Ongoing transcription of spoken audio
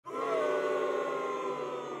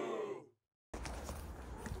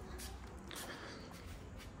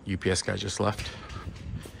UPS guy just left.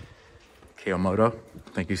 KO-Moto,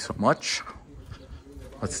 thank you so much.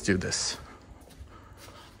 Let's do this.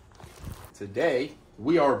 Today,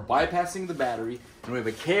 we are bypassing the battery, and we have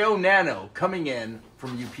a KO Nano coming in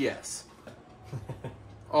from UPS.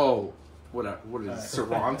 Oh, what is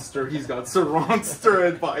Saronster? He's got Saronster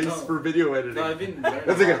advice for video editing. No, I didn't.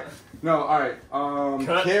 That's okay. No, all right.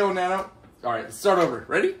 KO Nano. All right, let's start over.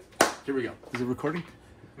 Ready? Here we go. Is it recording?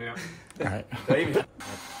 Yeah. All right.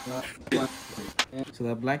 So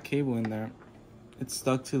that black cable in there, it's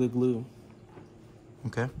stuck to the glue.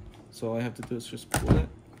 Okay. So all I have to do is just pull it,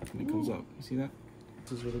 and it comes up. You see that?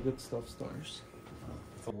 This is where the good stuff starts.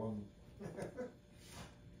 The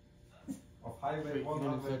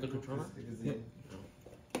controller?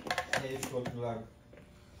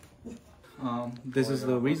 This is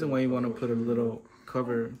the reason why you want to put a little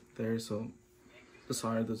cover there so the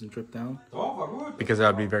solder doesn't drip down. Because that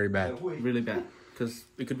would be very bad. Really bad. Because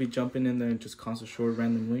it could be jumping in there and just cause a short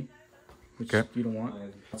randomly, which you don't want.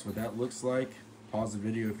 That's what that looks like. Pause the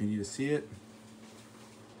video if you need to see it.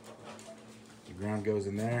 The ground goes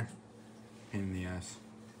in there. Pain in the ass.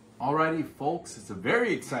 Alrighty, folks, it's a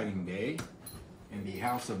very exciting day in the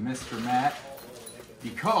house of Mr. Matt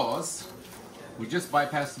because we just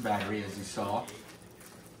bypassed the battery, as you saw,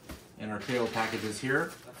 and our KO package is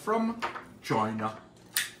here from China.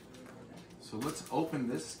 So let's open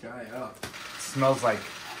this guy up. It smells like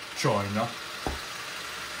China.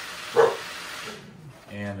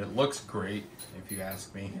 And it looks great, if you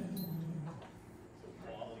ask me.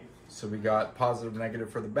 So we got positive,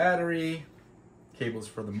 negative for the battery, cables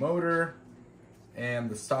for the motor, and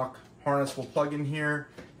the stock harness will plug in here.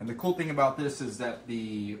 And the cool thing about this is that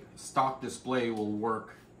the stock display will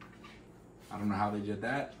work. I don't know how they did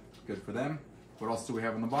that. Good for them. What else do we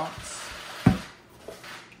have in the box?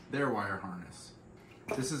 Their wire harness.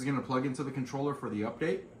 This is going to plug into the controller for the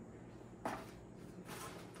update.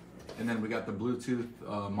 And then we got the Bluetooth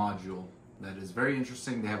module. That is very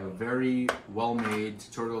interesting. They have a very well-made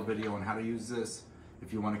tutorial video on how to use this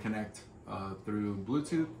if you want to connect through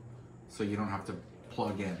Bluetooth, so you don't have to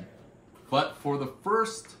plug in. But for the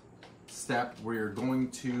first step, we're going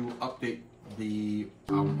to update the,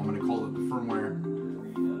 I'm going to call it the firmware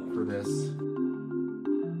for this.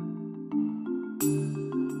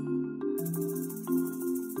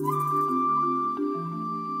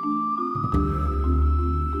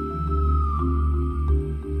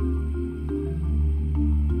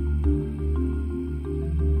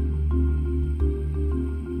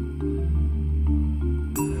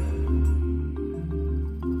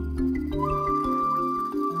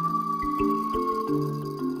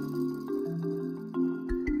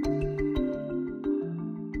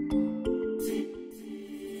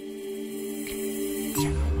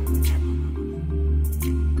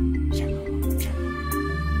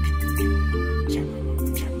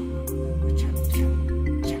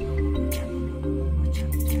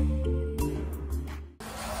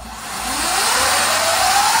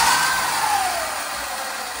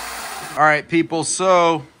 All right, people,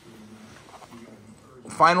 so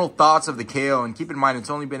final thoughts of the KO, and keep in mind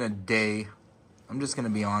it's only been a day. I'm just going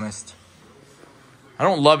to be honest. I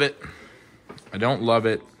don't love it. I don't love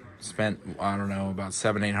it. Spent, I don't know, about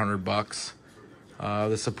 $700-800.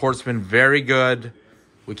 The support's been very good.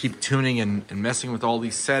 We keep tuning and messing with all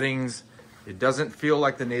these settings. It doesn't feel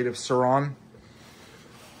like the native Suron.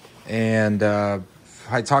 And I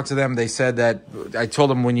talked to them. They said that, I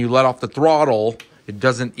told them when you let off the throttle, it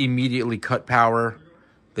doesn't immediately cut power.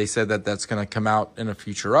 They said that that's going to come out in a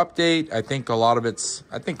future update. I think all of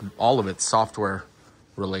it's software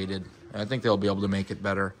related. I think they'll be able to make it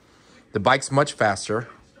better. The bike's much faster,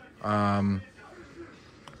 but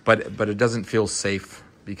it doesn't feel safe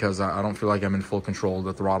because I don't feel like I'm in full control of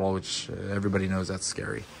the throttle, which everybody knows that's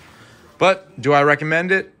scary. But do I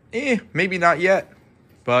recommend it? Maybe not yet,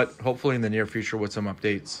 but hopefully in the near future with some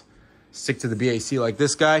updates. Stick to the BAC like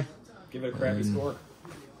this guy. Give it a crappy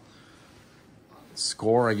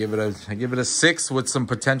score. I give it a 6 with some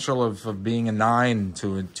potential of being a 9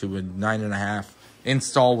 to a 9.5.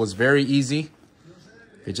 Install was very easy.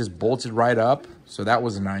 It just bolted right up, so that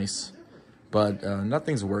was nice. But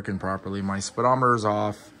nothing's working properly. My speedometer's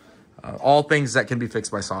off. All things that can be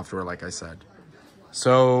fixed by software, like I said.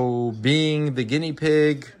 So being the guinea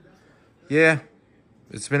pig, yeah,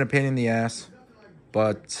 it's been a pain in the ass,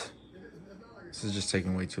 but this is just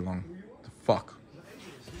taking way too long. Fuck.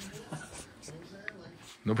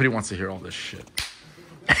 Nobody wants to hear all this shit.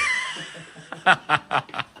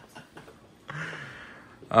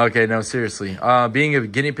 Okay, no, seriously. Being a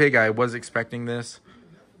guinea pig, I was expecting this.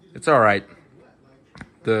 It's all right.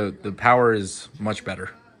 The power is much better.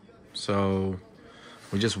 So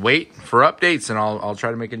we just wait for updates, and I'll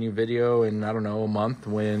try to make a new video in, I don't know, a month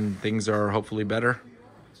when things are hopefully better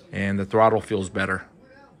and the throttle feels better.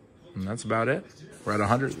 And that's about it. We're at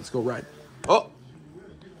 100. Let's go ride. Oh!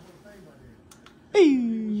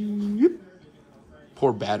 Hey!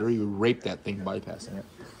 Poor battery. We raped that thing bypassing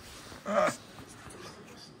it.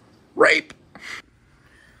 Rape!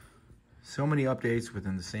 So many updates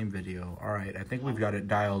within the same video. All right, I think we've got it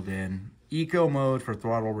dialed in. Eco mode for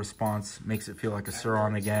throttle response makes it feel like a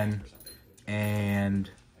Sur-On again. And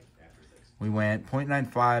we went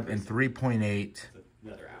 0.95 and 3.8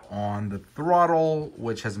 on the throttle,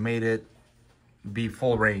 which has made it be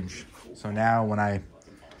full range. So now when I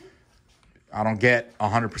don't get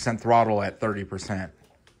 100% throttle at 30%.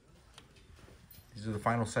 These are the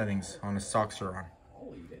final settings on a stock Sur-On.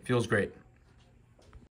 Feels great.